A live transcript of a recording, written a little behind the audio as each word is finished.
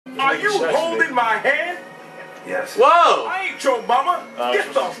Are you holding my hand? Yes. Whoa! I ain't your mama. Get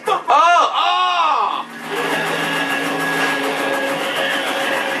the fuck. Oh!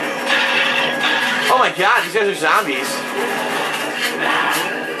 Oh my god, these guys are zombies.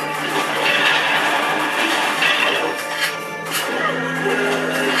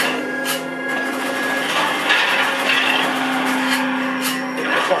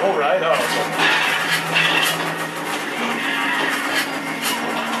 That's the whole ride? Oh,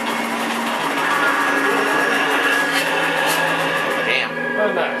 damn.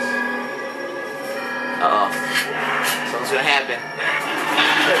 Oh, nice. Uh-oh. Something's gonna happen.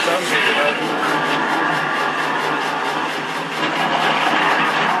 Yeah, sounds good.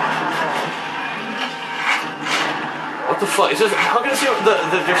 What the fuck? It's just, how can I see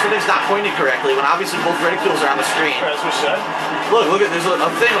there's something's not pointed correctly when obviously both reticules are on the screen? That's what you said? Look, there's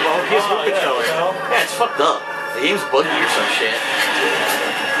a thing about PS4 controller. Yeah. Yeah, it's fucked up. The game's buggy or some shit.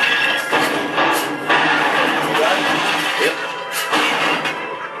 Yep.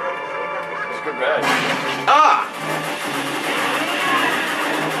 It's a good bag. Ah!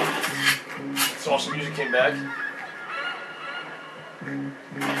 This awesome music came back.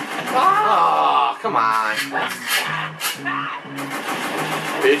 Oh, come on.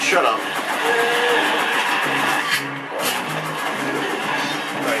 Bitch, shut up.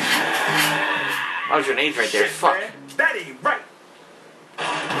 Nice. Oh, there's grenades right there. Fuck. Man, that ain't right.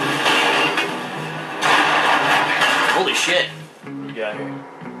 Holy shit. You got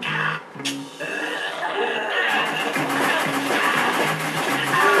here.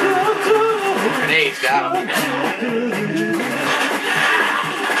 Grenades, got him.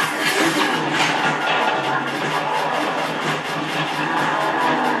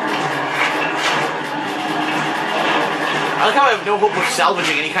 I like how I have no hope of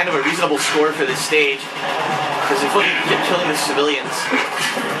salvaging any kind of a reasonable score for this stage. Because they fucking keep killing the civilians.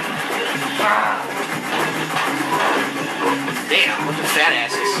 Damn, what the fat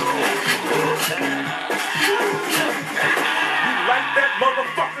asses. You like that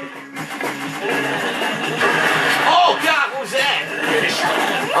motherfucker? Oh god, what was that?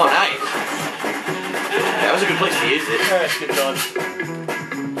 Oh, nice. That was a good place to use it. Alright, let's get done.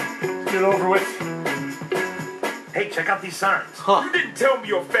 Get it over with. Hey, check out these signs. Huh. You didn't tell me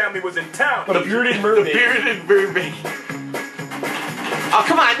your family was in town. But a bearded mermaid. The bearded mermaid. Oh,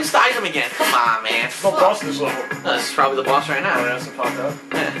 come on, I missed the item again. Come on, man. No boss in this level. Oh, this is probably the boss right Oh, now. that's a pop out.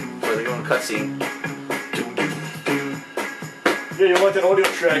 Yeah, before they go in cutscene. Yeah, you want that audio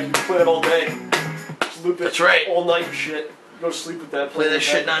track, you can play that all day. Just loop it. That's right. All night and shit. Go to sleep with that. Play that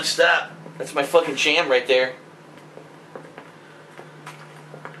shit non-stop. That's my fucking jam right there.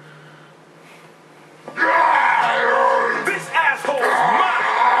 This asshole's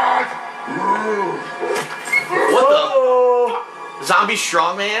mine. What Oh! the? Zombie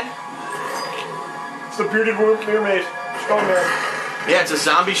strongman? It's the bearded mermaid. Strong man. Yeah, it's a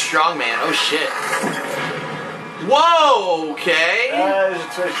zombie strongman. Oh shit. Whoa, okay. There's a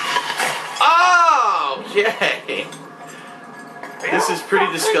twitch. Oh, okay. This is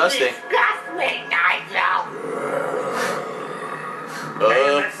pretty disgusting.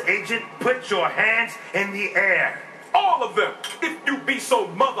 AMS agent, put your hands in the air. All of them, if you be so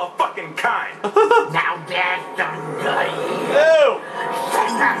motherfucking kind. Now there's some good. Ew!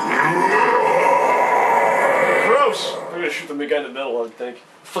 Gross! I'm gonna shoot the big guy in the middle, I think.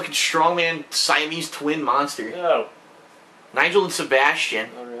 Fucking strongman Siamese twin monster. Oh. Nigel and Sebastian.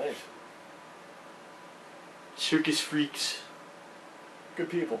 Alright. Circus freaks. Good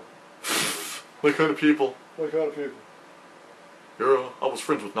people. What kind of people? What kind of people? I was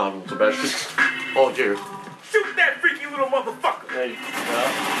friends with Nigel and Sebastian. Oh, yeah. Shoot that freaky little motherfucker. Hey,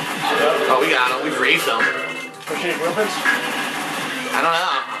 Oh, we got him. We've raised him. okay, weapons? I don't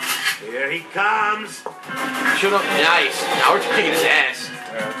know. Here he comes. Shoot him. Nice. Now we're kicking his ass.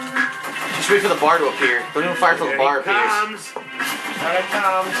 Just wait for the bar to appear. Don't even fire till the bar appears. Comes. Here it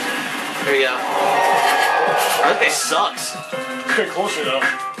comes. There you go. That guy sucks. It's getting closer though.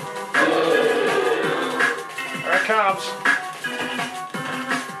 Here it comes.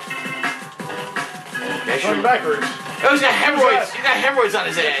 Yeah, It's going backwards. Oh, he's got hemorrhoids. He's got hemorrhoids on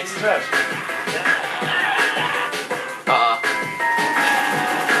his ass. His ass.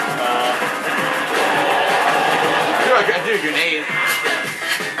 I threw a grenade.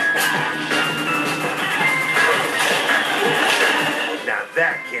 Now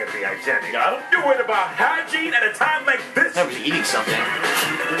that can't be hygienic. Got him? You worried about hygiene at a time like this? I was eating something.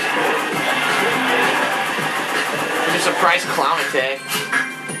 There's a surprise clown attack.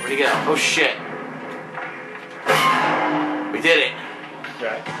 Where'd he go? Oh shit. We did it.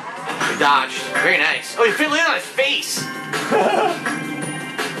 Okay. We dodged. Very nice. Oh, he landed on his face.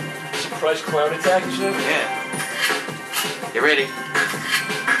 Surprise clown attack and shit? Yeah. Get ready.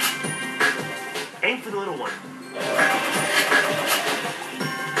 Aim for the little one.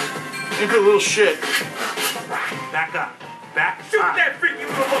 Aim for the little shit. Back up. Back Shoot up. that freaky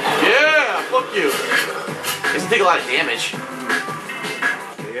little motherfucker. Yeah, fuck you. Doesn't take a lot of damage.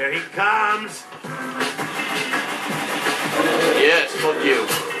 Here he comes. Yes, fuck you.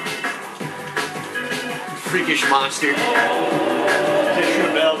 Freakish monster. Can't shoot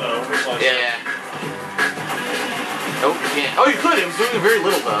him now, though. Yeah. Nope, you can't. Oh, you could. It was doing very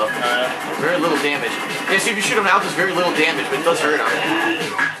little, though. Very little damage. Yeah, see, if you shoot him out, there's very little damage, but it does hurt him.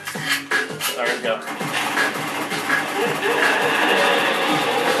 Alright, go.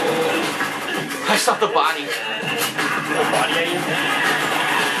 I shot the body. The body at you?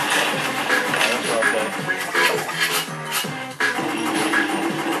 That's what I'm saying.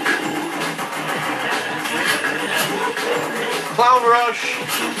 Clown rush.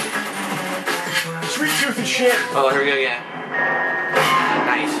 Sweet tooth and shit. Oh, here we go, yeah.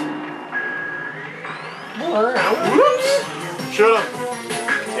 Nice. Whoops. Shut up.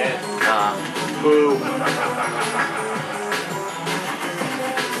 Boo.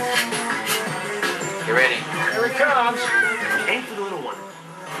 You ready? Here it comes. Aim for the little one.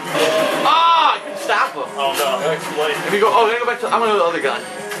 Ah! I couldn't stop him. Oh no, that's too late. Let me go. Oh, let me go back to. I'm gonna go to the other gun.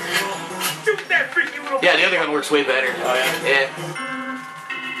 Shoot that freaky little Yeah, the other gun works way better. Oh yeah? Yeah.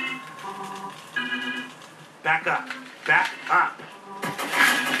 Back up. Back up.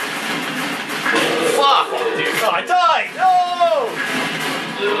 Fuck! Dude, oh, I died! No!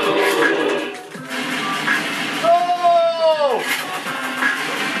 No!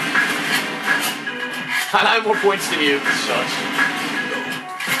 And I have more points than you. Sucks.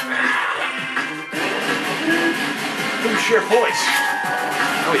 We share points.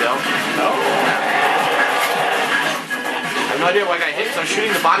 No, we don't. No? I have no idea why I got hit because I was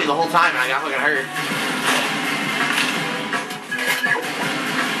shooting the body the whole time and I got fucking hurt.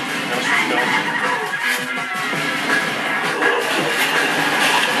 That's what you know.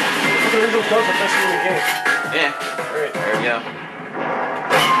 Look at the original code for best in the game. Yeah. Alright. There we go.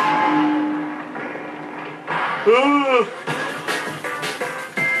 Ooh.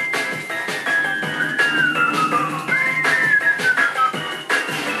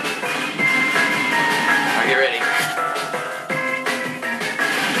 Alright, get ready.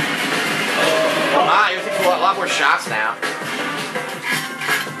 Ah, you're taking a lot more shots now.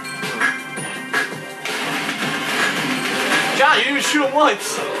 John, you didn't even shoot him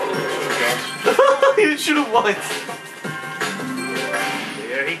once. You didn't shoot him once.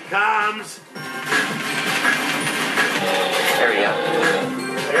 Here he comes. There we go. I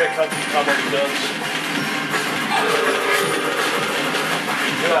gotta cut these combo guns.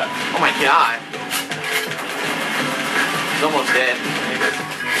 Look at that. Oh my god. He's almost dead.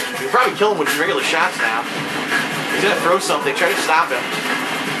 You can probably kill him with just regular shots now. He's gonna throw something. Try to stop him.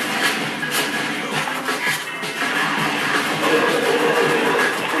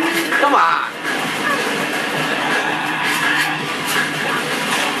 Come on.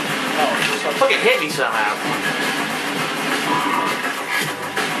 Oh, Fucking hit me somehow.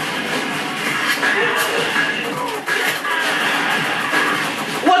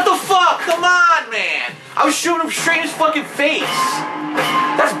 What the fuck? Come on, man. I was shooting him straight in his fucking face.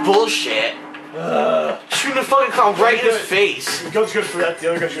 That's bullshit. Shooting the fucking clown right in his face. the gun's good for that. The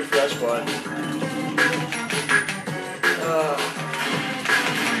other gun's good for that spot.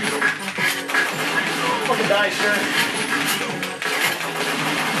 Fucking die, sir.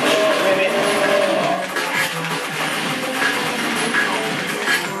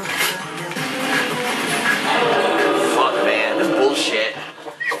 Fuck, man. This is bullshit.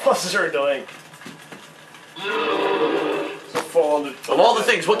 Buses are annoying. Of all the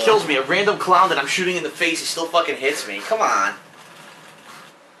things, what kills me? A random clown that I'm shooting in the face, he still fucking hits me. Come on.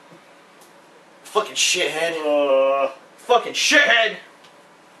 Fucking shithead. Fucking shithead!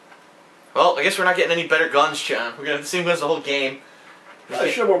 Well, I guess we're not getting any better guns, John. We're gonna have the same guns the whole game. I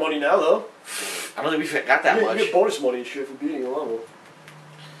should have more money now, though. I don't think we got that much. You get bonus money and shit for beating a level.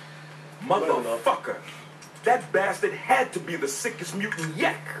 Motherfucker. That bastard had to be the sickest mutant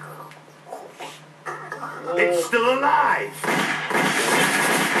yet. It's still alive.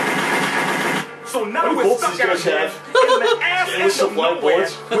 So now What we're bolts stuck these out guys here have? in the ass With end of supply nowhere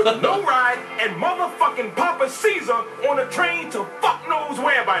bullets? with no ride and motherfucking Papa Caesar on a train to fuck knows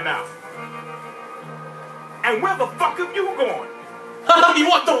where by now. And where the fuck have you gone? He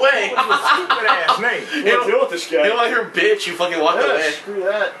walked away! Stupid ass name. What do you do with this guy? You don't want to hear him bitch, you fucking walked Yeah, away. screw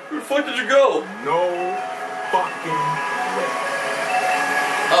that. Where the fuck did you go? No fucking way.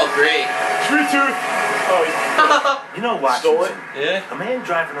 Oh, great. Sweet tooth. Oh, You know what? Stole it? Yeah. A man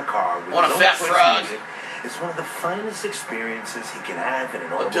driving a car with Want a his own fat choice frog. music is one of the finest experiences he can have in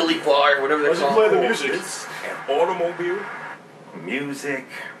an A automobile. Billy Bar, whatever they're Why's he called. play the Call music? this an automobile? Music,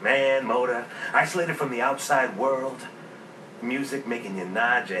 man, motor, isolated from the outside world. Music making you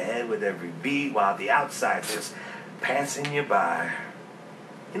nod your head with every beat while the outside's just passing you by.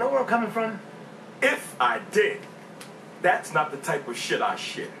 You know where I'm coming from? If I did, that's not the type of shit I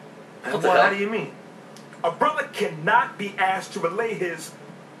shit. What the How hell? do you mean? A brother cannot be asked to relay his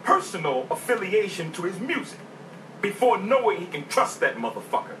personal affiliation to his music before knowing he can trust that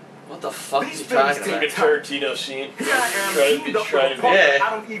motherfucker. What the fuck These is he talking things about? Like a Tarantino scene. Here I am, Try to teamed up try with a to partner Yeah. I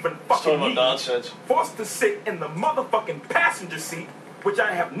don't even talking fucking about need, nonsense. forced to sit in the motherfucking passenger seat, which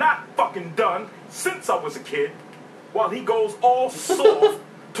I have not fucking done since I was a kid, while he goes all soft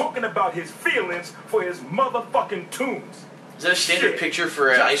talking about his feelings for his motherfucking tunes. Is that a standard Shit. picture for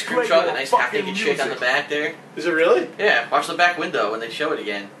an Just ice cream play truck? A your nice half-naked fucking chick on the music. back there? Is it really? Yeah, watch the back window when they show it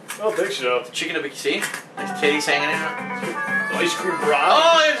again. I don't think so. Chicken of a see? Nice titties hanging out. Ice cream bra.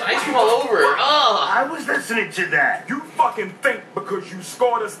 Oh, there's ice cream all over. Oh. I was listening to that. You fucking think because you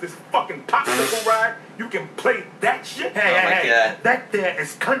scored us this fucking popsicle ride, you can play that shit? Hey, Oh my hey, God. that there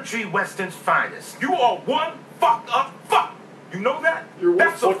is country western's finest. You are one fucked up fuck. You know that? You're one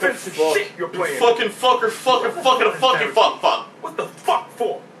That's fucked up offensive fuck. shit you're playing. Fucking fucker, fucker, fucking fuck. What the fuck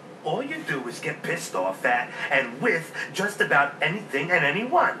for? All you do is get pissed off at and with just about anything and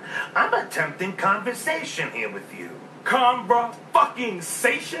anyone. I'm attempting conversation here with you. Convra fucking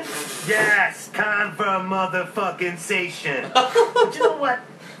sation? Yes, conver motherfucking sation. But you know what?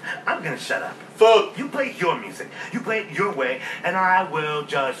 I'm gonna shut up. Fuck. You play your music. You play it your way, and I will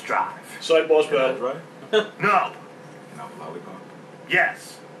just drive. Side boss That's battle. right. No. Now lollipop.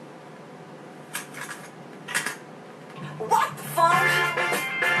 Yes. What the fuck?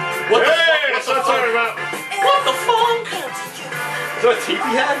 What the Hey, that's fuck? what I'm talking about. What the fuck? Is that a tape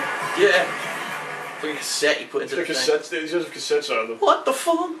he had? Yeah. It's like a cassette you put into The the thing. cassettes. These have cassettes on them. What the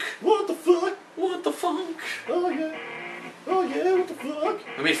fuck? What the fuck? What the fuck? Oh yeah. Oh yeah. What the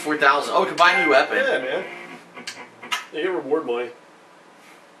fuck? We made 4,000. Oh, we could buy a new weapon. Yeah, man. You get reward money.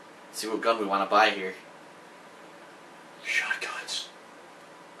 Let's see what gun we want to buy here. Shotguns.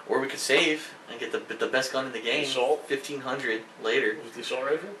 Or we could save and get the best gun in the game. Assault? 1,500 later. Was it the assault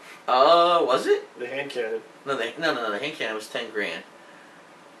rifle? Was it? The hand cannon. No, the hand cannon was 10 grand.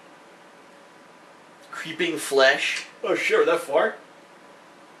 Creeping Flesh. Oh shit, we're that far?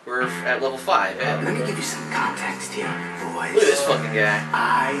 We're at level 5, Let yeah. me give you some context here, boys. Look at this fucking guy.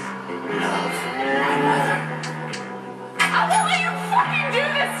 I love my mother. I won't let you fucking do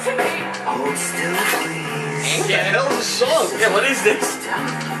this to me! Hold still, please. Hand What the cannon. hell is this song? Yeah, what is this?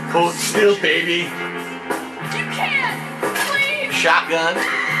 Hold still, baby. You can't! Please! Shotgun.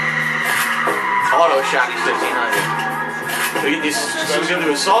 Auto shot is 1,500. We can do, so we can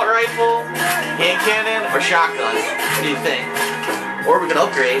do assault rifle, hand cannon, or shotgun. What do you think? Or we can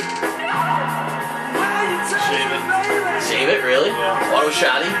upgrade. Save it. Save it, really? Yeah. Auto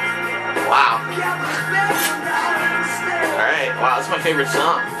shotty? Wow. Alright, wow, that's my favorite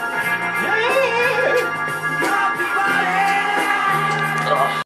song.